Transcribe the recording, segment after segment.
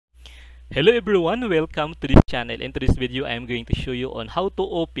Hello everyone, welcome to this channel. In today's video, I am going to show you on how to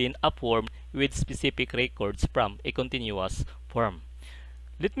open a form with specific records from a continuous form.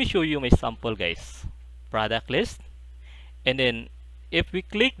 Let me show you my sample, guys. Product list, and then if we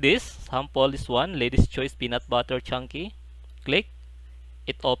click this sample, this one, Ladies Choice Peanut Butter Chunky, click,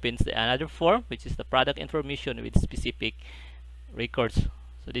 it opens another form which is the product information with specific records.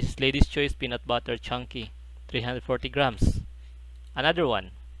 So this is Ladies Choice Peanut Butter Chunky, 340 grams. Another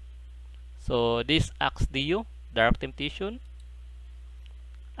one. So this Axe Dio, Dark Temptation.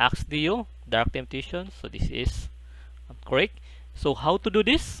 Axe Dio, Dark Temptation. So this is correct. So how to do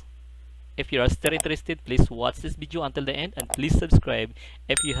this? If you are still interested, please watch this video until the end and please subscribe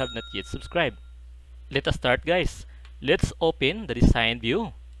if you have not yet subscribed. Let us start, guys. Let's open the design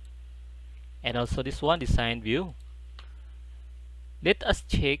view. And also this one, design view. Let us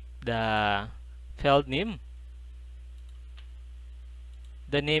check the field name.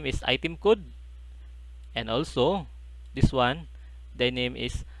 The name is item code, and also this one, the name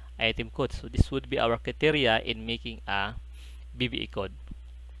is item code. So this would be our criteria in making a BBE code.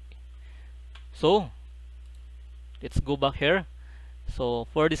 So let's go back here. So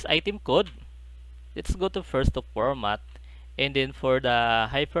for this item code, let's go to first to format, and then for the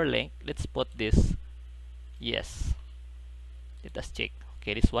hyperlink, let's put this yes. Let us check.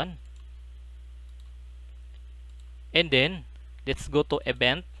 Okay, this one, and then let's go to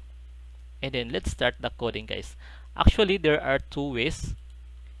event, and then let's start the coding, guys. Actually, there are two ways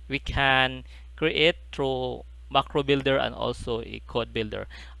we can create through macro builder and also a code builder.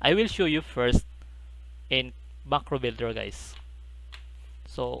 I will show you first in macro builder, guys.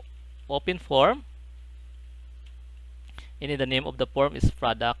 So open form, and then the name of the form is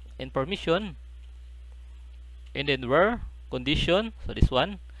product information, and then where condition. So this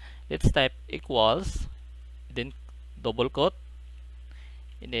one, let's type equals, then double quote,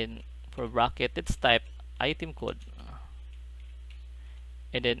 and then for bracket let's type item code,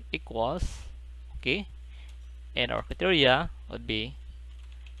 and then equals. Okay, and our criteria would be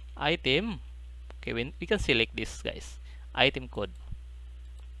item. Okay, when we can select this, guys, item code,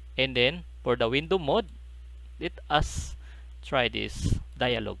 and then for the window mode, let us try this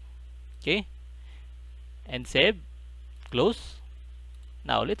dialog. Okay, and save, close.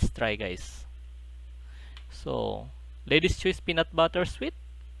 Now let's try, guys. So Ladies Choice Peanut Butter Sweet,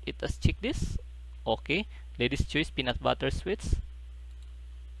 let us check this. Okay, Ladies Choice Peanut Butter Sweets.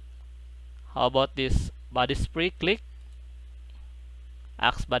 How about this body spray? Click.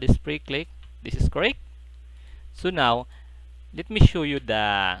 Axe body spray, click. This is correct. So now let me show you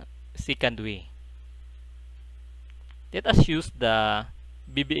the second way. Let us use the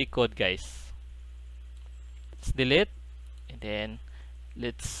BBE code, guys. Let's delete, and then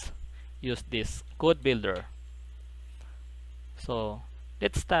let's use this code builder. So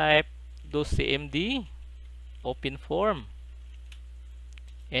let's type do cmd open form,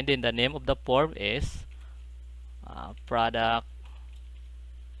 and then the name of the form is product.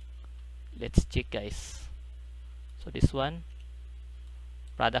 Let's check, guys. So this one,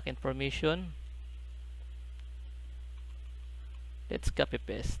 product information. Let's copy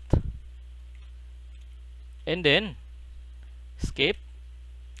paste, and then escape.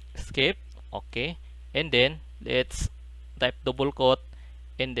 Okay, and then let's type double quote,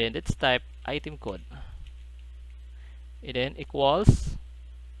 and then let's type item code, and then equals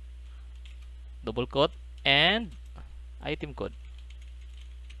double quote and item code,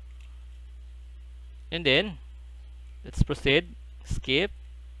 and then let's proceed, skip,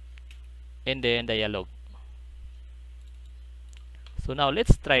 and then dialog. So now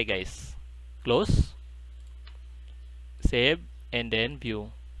let's try, guys. Close, save, and then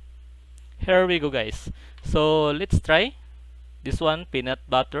view. Here we go, guys. So let's try this one, peanut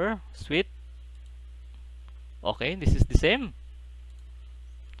butter sweet. Okay, this is the same.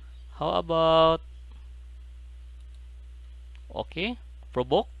 How about, okay,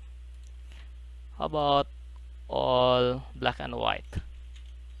 provoke? How about all black and white?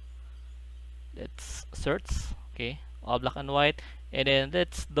 Let's search. Okay, all black and white, and then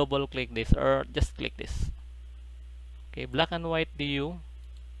let's double click this, or just click this. Okay, black and white DU.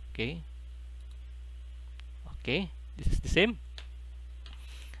 Okay, this is the same.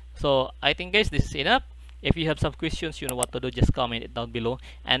 So I think, guys, this is enough. If you have some questions, you know what to do, just comment it down below,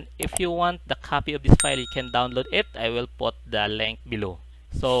 and if you want the copy of this file, you can download it. I will put the link below.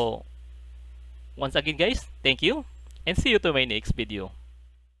 So once again, guys, thank you, and see you to my next video.